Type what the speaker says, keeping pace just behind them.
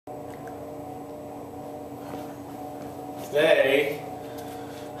Today,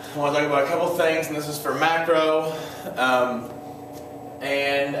 I want to talk about a couple things, and this is for macro,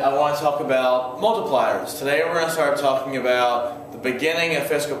 and I want to talk about multipliers. Today we're going to start talking about the beginning of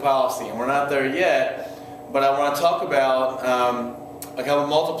fiscal policy, and we're not there yet, but I want to talk about a couple of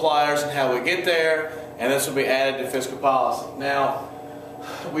multipliers and how we get there, and this will be added to fiscal policy. Now,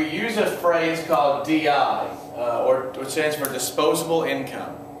 we use a phrase called DI, which stands for disposable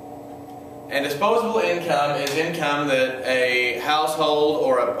income. And disposable income is income that a household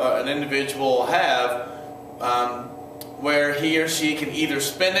or an individual will have where he or she can either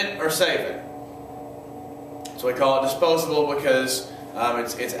spend it or save it. So we call it disposable because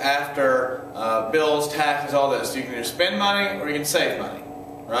it's after bills, taxes, all this. So you can either spend money or you can save money,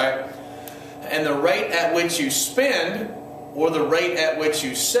 right? And the rate at which you spend or the rate at which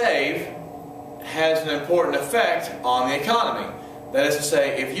you save has an important effect on the economy. That is to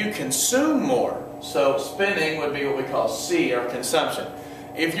say, if you consume more, so spending would be what we call C, or consumption.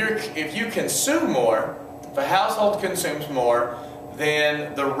 If you consume more, if a household consumes more,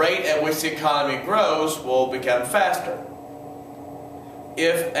 then the rate at which the economy grows will become faster.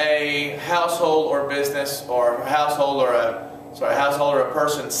 If a household or business or a household or a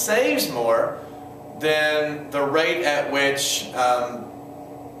person saves more, then the rate at which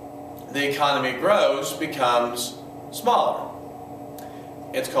the economy grows becomes smaller.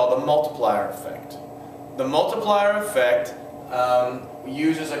 It's called the multiplier effect. The multiplier effect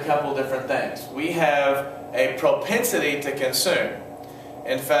uses a couple different things. We have a propensity to consume.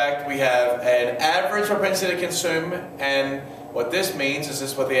 In fact, we have an average propensity to consume, and what this means is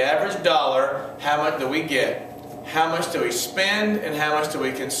this: with the average dollar, how much do we get? How much do we spend, and how much do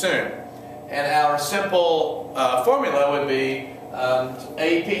we consume? And our simple formula would be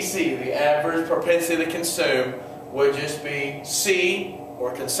APC, the average propensity to consume, would just be C,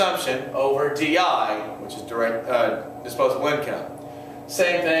 or consumption, over DI, which is direct disposable income.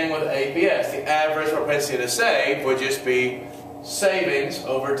 Same thing with APS. The average propensity to save would just be savings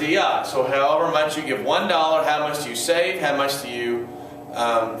over DI. So however much you give $1, how much do you save, how much do you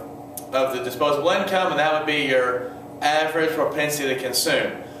of the disposable income, and that would be your average propensity to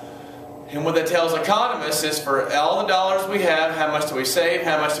consume. And what that tells economists is for all the dollars we have, how much do we save,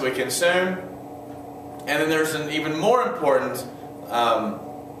 how much do we consume? And then there's an even more important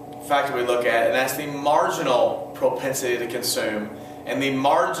factor we look at, and that's the marginal propensity to consume and the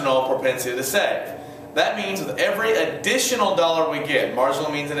marginal propensity to save. That means with every additional dollar we get, marginal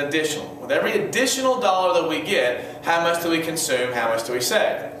means an additional, with every additional dollar that we get, how much do we consume, how much do we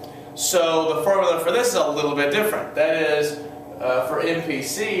save? So the formula for this is a little bit different. That is, for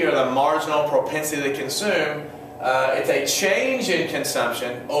MPC, or the marginal propensity to consume, it's a change in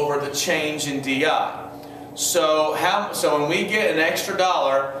consumption over the change in DI. So when we get an extra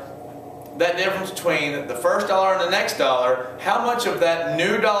dollar, that difference between the first dollar and the next dollar, how much of that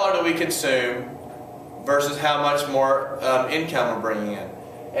new dollar do we consume versus how much more income we're bringing in?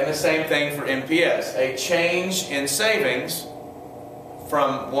 And the same thing for MPS, a change in savings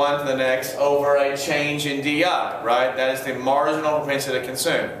from one to the next over a change in DI, right? That is the marginal propensity to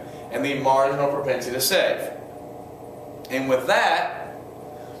consume and the marginal propensity to save. And with that,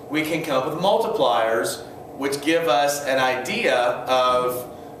 we can come up with multipliers which give us an idea of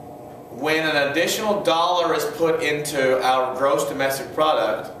when an additional dollar is put into our gross domestic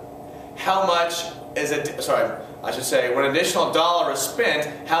product, how much is it, when an additional dollar is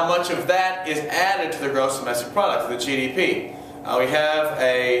spent, how much of that is added to the gross domestic product, the GDP.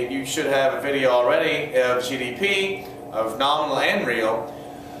 You should have a video already of GDP, of nominal and real.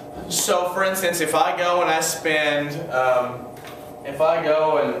 So for instance, if I go and I spend,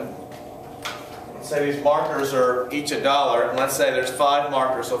 say these markers are each $1, and let's say there's 5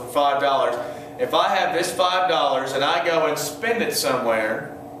 markers, so for $5, if I have this $5 and I go and spend it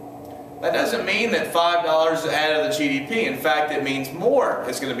somewhere, that doesn't mean that $5 is added to the GDP. In fact, it means more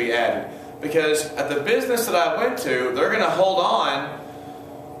is going to be added. Because at the business that I went to, they're going to hold on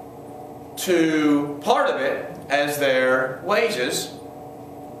to part of it as their wages,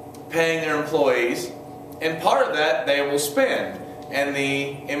 paying their employees, and part of that they will spend. And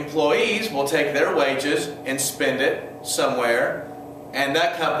the employees will take their wages and spend it somewhere, and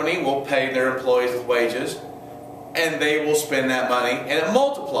that company will pay their employees with wages, and they will spend that money, and it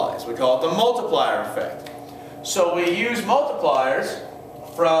multiplies. We call it the multiplier effect. So we use multipliers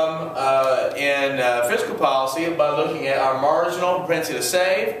from in fiscal policy by looking at our marginal propensity to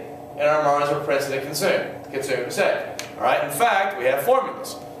save and our marginal propensity to consume and save. All right. In fact, we have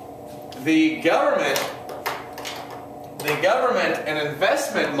formulas. The government and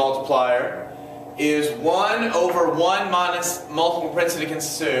investment multiplier is 1 over 1 minus multiple propensity to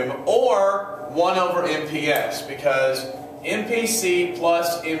consume, or 1 over MPS, because MPC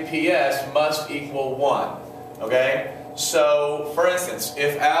plus MPS must equal 1. Okay? So, for instance,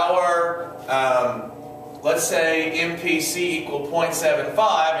 if our, let's say MPC equal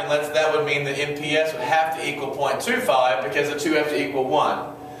 0.75, and that would mean that MPS would have to equal 0.25 because the two have to equal 1.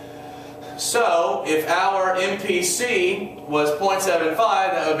 So, if our MPC was 0.75,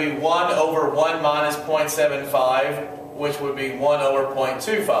 that would be 1 over 1 minus 0.75, which would be 1 over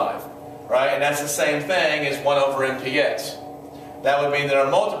 0.25. Right? And that's the same thing as 1 over MPS. That would mean that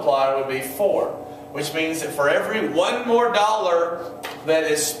our multiplier would be 4, which means that for every $1 more that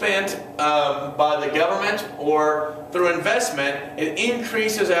is spent by the government or through investment, it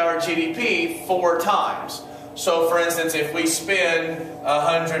increases our GDP 4 times. So, for instance, if we spend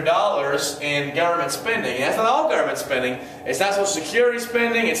 $100 in government spending, and that's not all government spending, it's not Social Security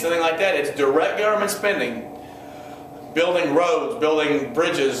spending, it's nothing like that, it's direct government spending. Building roads, building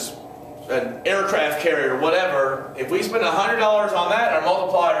bridges, an aircraft carrier, whatever. If we spend $100 on that, our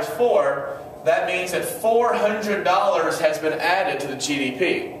multiplier is 4, that means that $400 has been added to the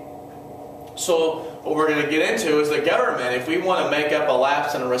GDP. So what we're going to get into is the government, if we want to make up a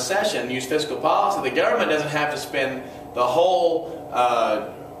lapse in a recession, use fiscal policy, the government doesn't have to spend the whole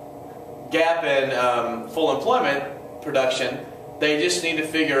gap in full employment production. They just need to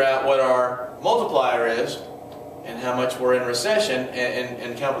figure out what our multiplier is and how much we're in recession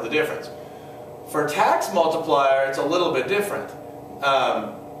and come up with the difference. For tax multiplier, it's a little bit different.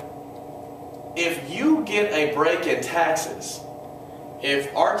 If you get a break in taxes,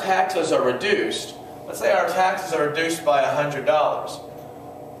 if our taxes are reduced, let's say our taxes are reduced by $100,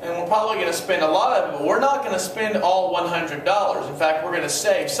 and we're probably going to spend a lot of it, but we're not going to spend all $100. In fact, we're going to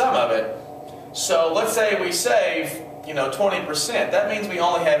save some of it. So let's say we save, 20%. That means we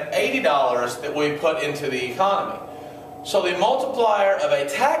only have $80 that we put into the economy. So the multiplier of a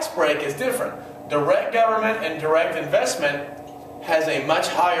tax break is different. Direct government and direct investment has a much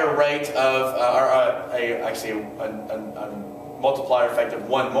higher rate of, a multiplier effect of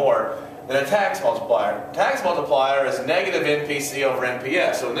 1 more than a tax multiplier. Tax multiplier is negative MPC over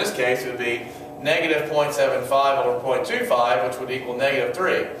MPS. So in this case, it would be negative 0.75 over 0.25, which would equal negative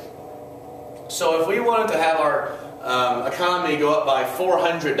 3. So if we wanted to have our economy go up by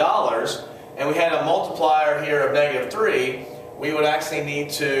 $400, and we had a multiplier here of negative 3, we would actually need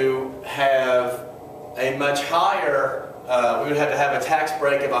to have a much higher, we would have to have a tax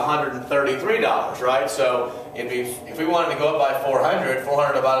break of $133, right? So it'd be, if we wanted to go up by 400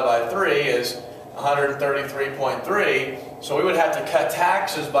 divided by 3 is 133.3, so we would have to cut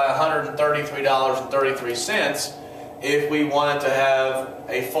taxes by $133.33 if we wanted to have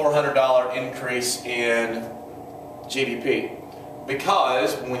a $400 increase in GDP.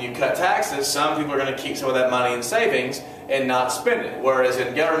 Because when you cut taxes, some people are going to keep some of that money in savings and not spend it. Whereas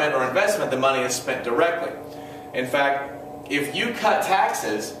in government or investment, the money is spent directly. In fact, if you cut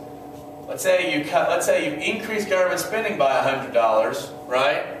taxes, let's say you increase government spending by $100,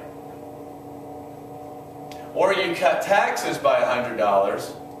 right? Or you cut taxes by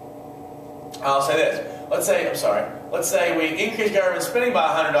 $100. I'll say this. Let's say we increase government spending by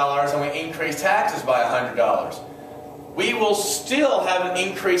 $100 and we increase taxes by $100. We will still have an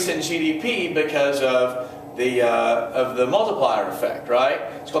increase in GDP because of the multiplier effect, right?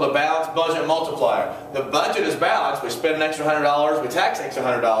 It's called a balanced budget multiplier. The budget is balanced. We spend an extra $100, we tax an extra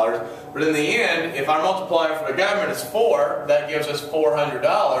 $100, but in the end, if our multiplier for the government is 4, that gives us $400.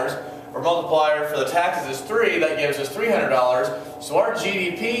 Our multiplier for the taxes is 3, that gives us $300. So our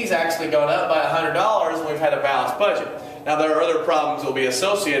GDP's actually gone up by $100 and we've had a balanced budget. Now there are other problems that will be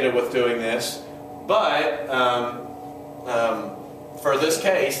associated with doing this, but for this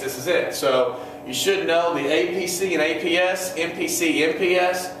case, this is it. So you should know the APC and APS, MPC,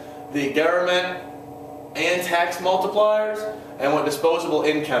 MPS, the government and tax multipliers, and what disposable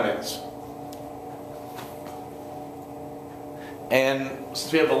income is. And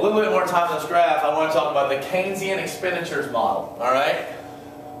since we have a little bit more time on this graph, I want to talk about the Keynesian expenditures model. All right?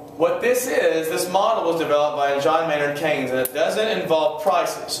 What this is, this model was developed by John Maynard Keynes, and it doesn't involve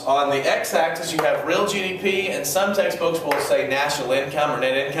prices. On the x-axis, you have real GDP, and some textbooks will say national income or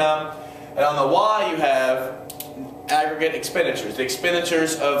net income. And on the y, you have aggregate expenditures, the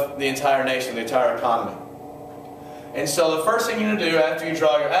expenditures of the entire nation, the entire economy. And so the first thing you're going to do after you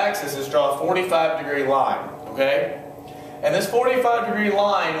draw your axis is draw a 45-degree line, okay? And this 45-degree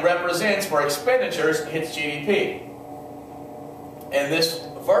line represents where expenditures hits GDP. And this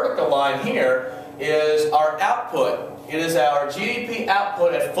vertical line here is our output It is our GDP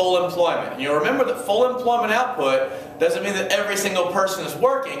output at full employment. And you'll remember that full employment output doesn't mean that every single person is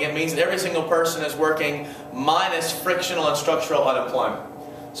working. It means that every single person is working minus frictional and structural unemployment.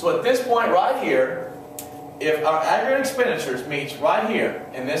 So at this point right here, if our aggregate expenditures meets right here,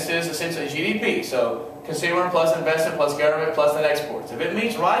 and this is essentially GDP, so consumer plus investment plus government plus net exports. If it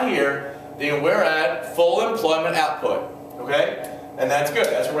meets right here, then we're at full employment output. Okay? And that's good.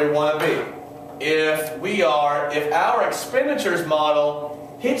 That's where we want to be. If our expenditures model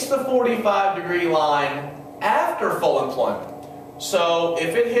hits the 45-degree line after full employment. So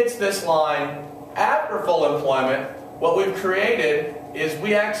if it hits this line after full employment, what we've created is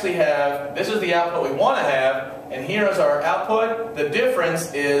we actually have, this is the output we want to have, and here is our output. The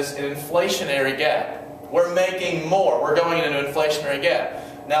difference is an inflationary gap. We're making more. We're going into an inflationary gap.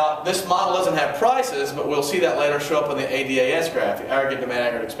 Now, this model doesn't have prices, but we'll see that later show up on the ADAS graph, the aggregate demand,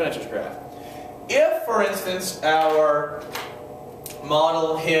 aggregate expenditures graph. If, for instance, our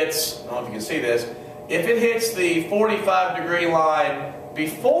model hits, I don't know if you can see this, if it hits the 45-degree line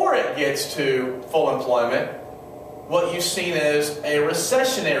before it gets to full employment, what you've seen is a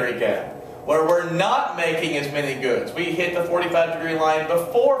recessionary gap, where we're not making as many goods. We hit the 45-degree line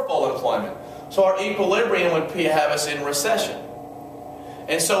before full employment. So our equilibrium would have us in recession.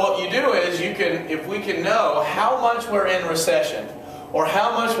 And so what you do is if we can know how much we're in recession or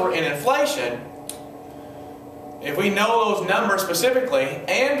how much we're in inflation, if we know those numbers specifically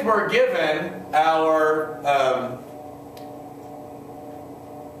and we're given our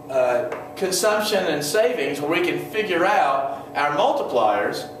consumption and savings where we can figure out our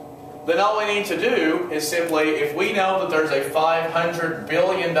multipliers, then all we need to do is simply, if we know that there's a $500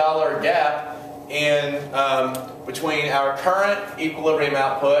 billion gap in between our current equilibrium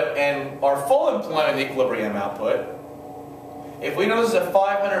output and our full employment equilibrium output, if we know this is a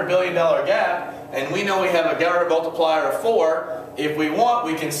 $500 billion gap, and we know we have a government multiplier of 4, if we want,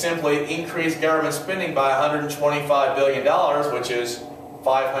 we can simply increase government spending by $125 billion, which is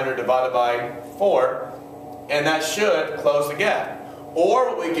 500 divided by 4, and that should close the gap.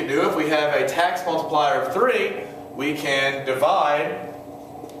 Or what we can do, if we have a tax multiplier of 3, we can divide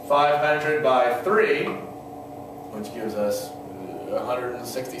 500 by 3, which gives us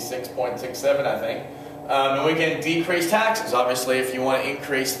 166.67, I think. And we can decrease taxes. Obviously, if you want to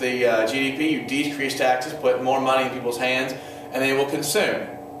increase the GDP, you decrease taxes, put more money in people's hands, and they will consume.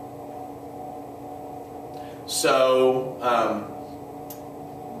 So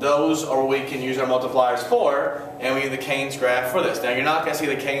those are what we can use our multipliers for, and we use the Keynes graph for this. Now, you're not going to see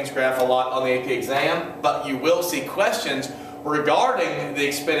the Keynes graph a lot on the AP exam, but you will see questions regarding the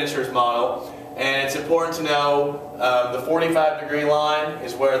expenditures model, and it's important to know the 45-degree line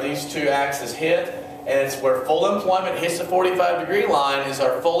is where these two axes hit, and it's where full employment hits the 45-degree line is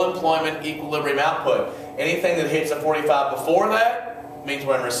our full employment equilibrium output. Anything that hits the 45 before that means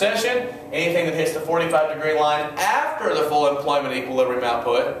we're in recession. Anything that hits the 45-degree line after the full employment equilibrium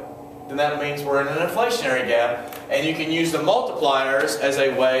output, then that means we're in an inflationary gap. And you can use the multipliers as a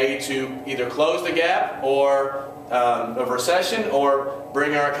way to either close the gap or of recession or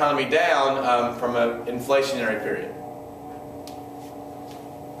bring our economy down from an inflationary period.